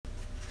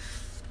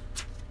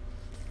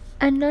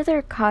Another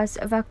cause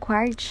of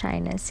acquired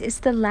shyness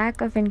is the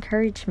lack of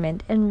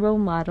encouragement and role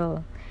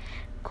model.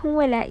 Kung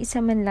wala isa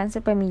man lang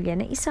sa pamilya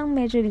na isang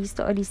medyo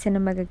listo o lista na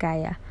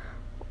magagaya,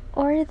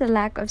 or the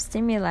lack of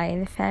stimuli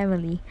in the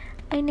family,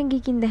 ay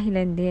nagiging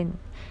dahilan din.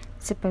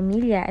 Sa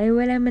pamilya ay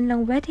wala man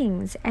lang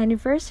weddings,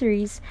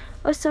 anniversaries,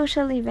 o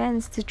social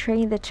events to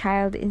train the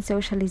child in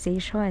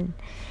socialization.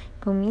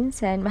 Kung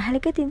minsan,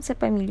 mahalaga din sa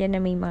pamilya na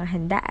may mga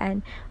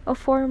handaan o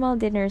formal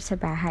dinner sa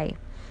bahay.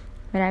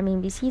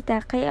 Maraming bisita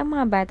kaya ang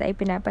mga bata ay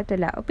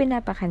pinapatula o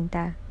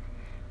pinapakanta.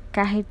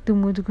 Kahit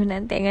dumudugo na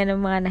ang tenga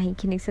ng mga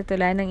nakikinig sa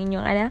tula ng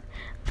inyong anak,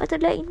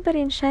 patulain pa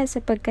rin siya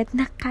sapagkat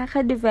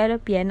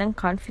nakaka-develop yan ng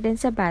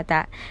confidence sa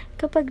bata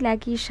kapag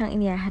lagi siyang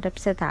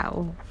inihaharap sa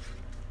tao.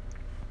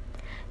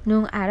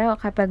 Noong araw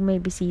kapag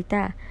may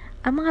bisita,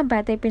 ang mga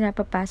bata ay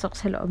pinapapasok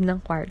sa loob ng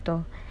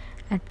kwarto.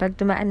 At pag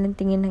tumaan ng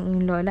tingin ng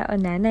inyong lola o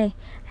nanay,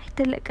 ay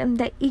talagang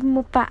daig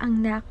mo pa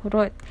ang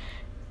nakurot.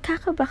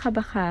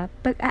 Kakabaka-baka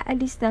pag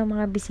aalis ng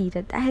mga bisita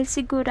dahil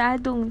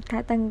siguradong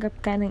tatanggap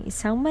ka ng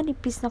isang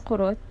manipis na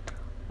kurot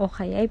o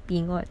kaya ay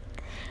pingot.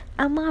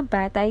 Ang mga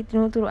bata ay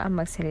tinuturoan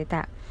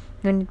magsalita.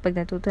 Ngunit pag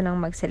natuto ng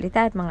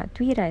magsalita at mga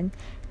tuwiran,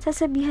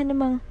 sasabihan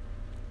namang,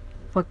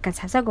 huwag kang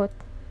sasagot.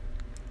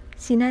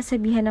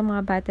 Sinasabihan ng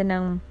mga bata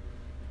ng,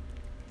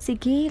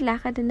 sige,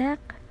 lakad anak.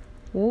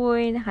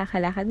 Uy,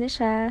 nakakalakad na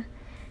siya.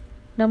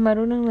 Nang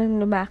marunong lang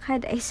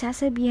lumakad ay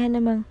sasabihan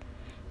namang,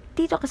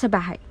 dito ka sa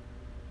bahay.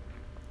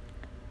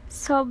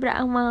 Sobra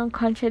ang mga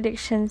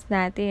contradictions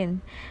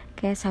natin.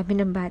 Kaya sabi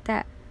ng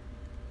bata,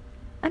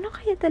 ano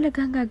kaya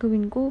talaga ang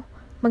gagawin ko?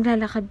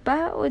 Maglalakad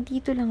ba o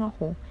dito lang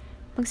ako?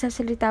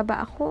 Magsasalita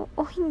ba ako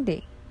o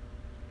hindi?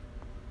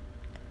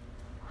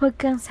 Huwag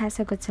kang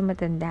sasagot sa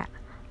matanda.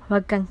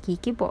 Huwag kang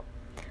kikibo.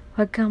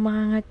 Huwag kang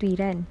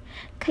mangangatwiran.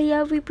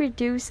 Kaya we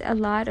produce a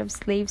lot of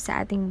slaves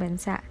sa ating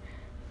bansa.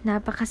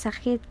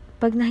 Napakasakit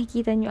pag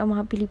nakikita niyo ang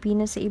mga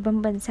Pilipino sa ibang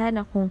bansa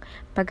na kung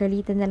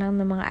pagalitan na lang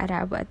ng mga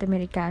Arabo at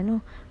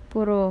Amerikano,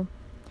 puro,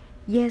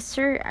 yes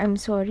sir, I'm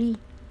sorry.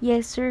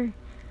 Yes sir.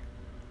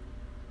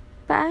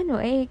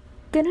 Paano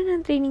ganun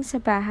ang training sa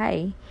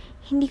bahay.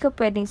 Hindi ka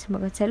pwedeng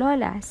sumagot sa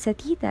lola, sa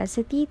tita,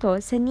 sa tito,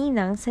 sa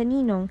ninang, sa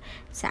ninong,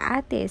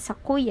 sa ate, sa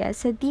kuya,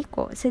 sa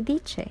diko, sa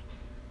ditche.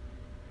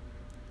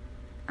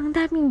 Ang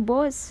daming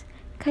boss.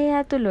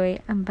 Kaya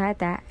tuloy, ang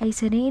bata ay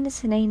sanay na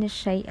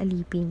siya'y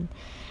alipin.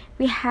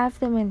 We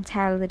have the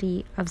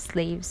mentality of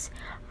slaves.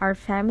 Our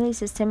family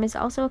system is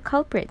also a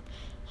culprit.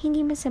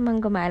 Hindi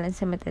masamang gumalan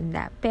sa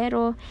matanda,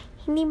 pero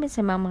hindi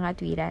masamang mga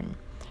tuwiran.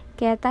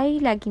 Kaya tayo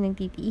lagi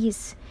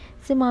nagtitiis.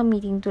 Sa mga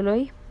meeting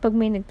tuloy, pag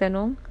may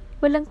nagtanong,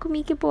 walang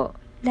kumikibo,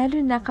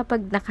 lalo na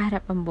kapag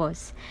nakaharap ang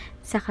boss.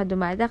 Saka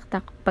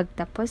dumadaktak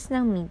pagtapos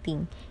ng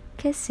meeting.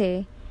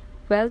 Kasi,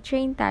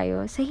 well-trained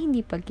tayo sa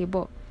hindi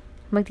pagkibo.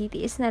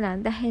 Magtitiis na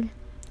lang dahil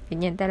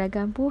ganyan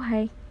talaga ang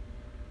buhay.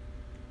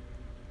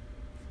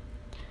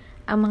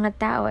 Ang mga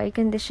tao ay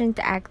conditioned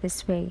to act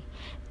this way.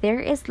 There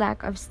is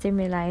lack of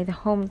stimuli in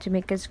the home to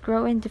make us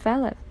grow and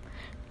develop.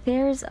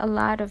 There's a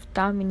lot of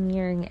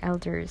domineering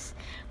elders.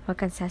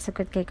 Huwag kang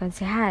sasagot kay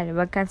konsehal,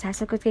 huwag kang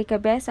sasagot kay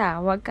kabesa,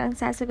 huwag kang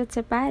sasagot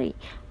sa pari,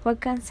 huwag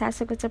kang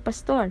sasagot sa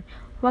pastor,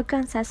 huwag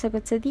kang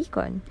sasagot sa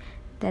deacon.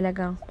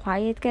 Talagang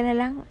quiet ka na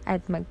lang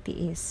at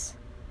magtiis.